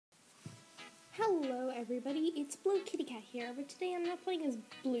Hello everybody, it's BlueKitty Cat here, but today I'm not playing as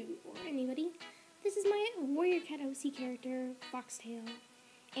Blue or anybody. This is my Warrior Cat OC character, Foxtail,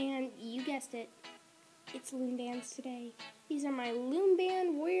 and you guessed it, it's Loom bands today. These are my Loom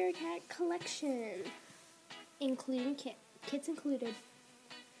band Warrior Cat collection, including kits included.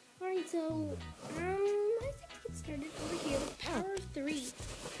 Alright, so, I think we get started over here with Power 3.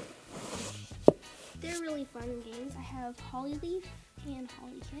 They're really fun games. I have Holly Leaf and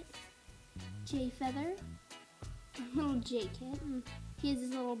Holly Kit. Jay Feather, little Jay Kit, and he has his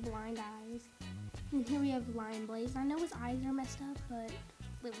little blind eyes. And here we have Lion Blaze. I know his eyes are messed up, but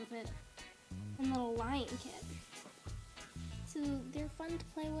live with it. And little Lion Kit. So they're fun to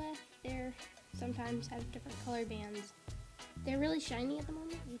play with. They're sometimes have different color bands. They're really shiny at the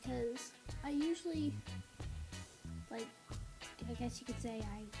moment because I usually, I guess you could say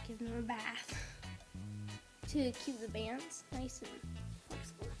I give them a bath to keep the bands nice and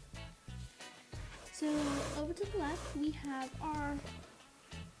flexible. So over to the left, we have our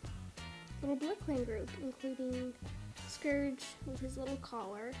little Blood Clan group, including Scourge with his little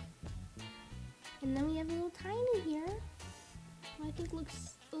collar. And then we have a little Tiny here, who I think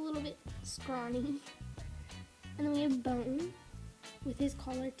looks a little bit scrawny. And then we have Bone with his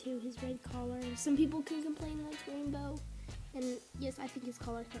collar too, his red collar. Some people can complain that it's rainbow, and yes, I think his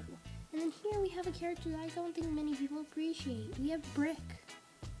collar is purple. And then here we have a character that I don't think many people appreciate. We have Brick.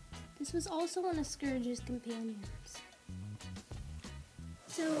 This was also one of Scourge's companions.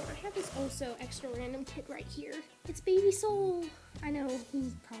 So I have this also extra random kit right here. It's Baby Soul. I know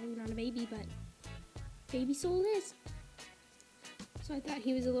he's probably not a baby, but Baby Soul is. So I thought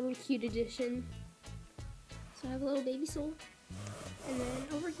he was a little cute addition. So I have a little Baby Soul. And then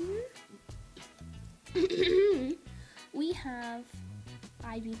over here, we have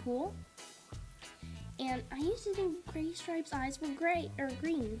Ivy Pool. And I used to think Gray Stripe's eyes were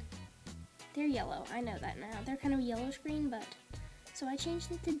green. They're yellow, I know that now. They're kind of yellowish green, but so I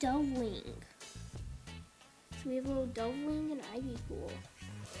changed it to Dove Wing. So we have a little Dove Wing and Ivy Pool.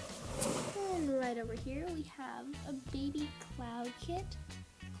 And right over here we have a baby Cloud Kit,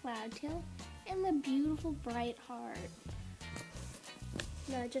 Cloudtail, and the beautiful Bright Heart.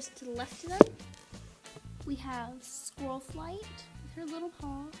 Now just to the left of them, we have Squirrel Flight with her little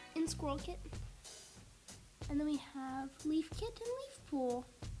paw and Squirrel Kit. And then we have Leaf Kit and Leaf Pool.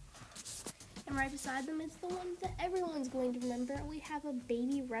 And right beside them is the one that everyone's going to remember. We have a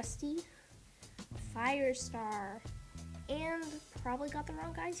baby Rusty, Firestar, and probably got the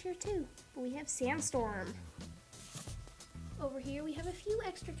wrong guys here too, but we have Sandstorm. Over here we have a few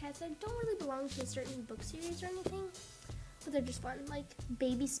extra cats that don't really belong to a certain book series or anything, but they're just fun, like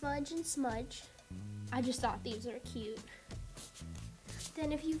Baby Smudge and Smudge. I just thought these are cute.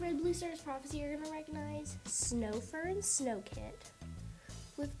 Then if you've read Blue Star's Prophecy, you're going to recognize Snowfur and Snowkit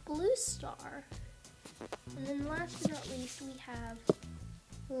with Blue Star. And then last but not least, we have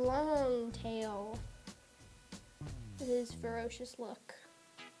Longtail with his ferocious look.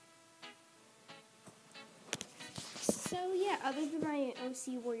 So yeah, other than my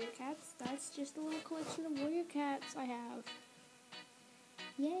OC Warrior Cats, that's just a little collection of Warrior Cats I have.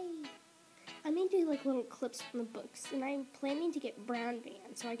 Yay! I may do like little clips from the books, and I'm planning to get brown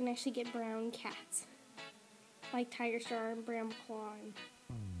bands so I can actually get brown cats. Like Tiger Star and Bramble and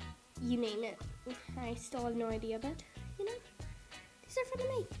you name it. I still have no idea, but you know, these are fun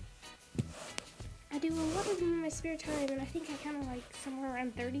to make. I do a lot of them in my spare time, and I think I kind of like somewhere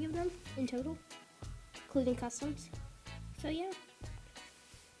around 30 of them in total, including customs. So yeah.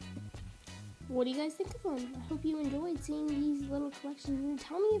 What do you guys think of them? I hope you enjoyed seeing these little collections. And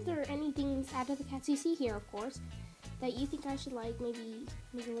tell me if there are any things out of the cats you see here, of course, that you think I should like maybe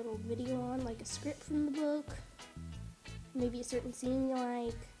make a little video on, like a script from the book, maybe a certain scene you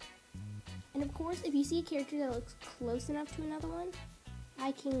like. And of course, if you see a character that looks close enough to another one,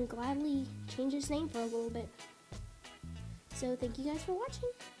 I can gladly change his name for a little bit. So thank you guys for watching.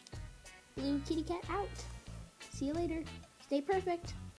 BlueKitty Cat out. See you later. Stay perfect.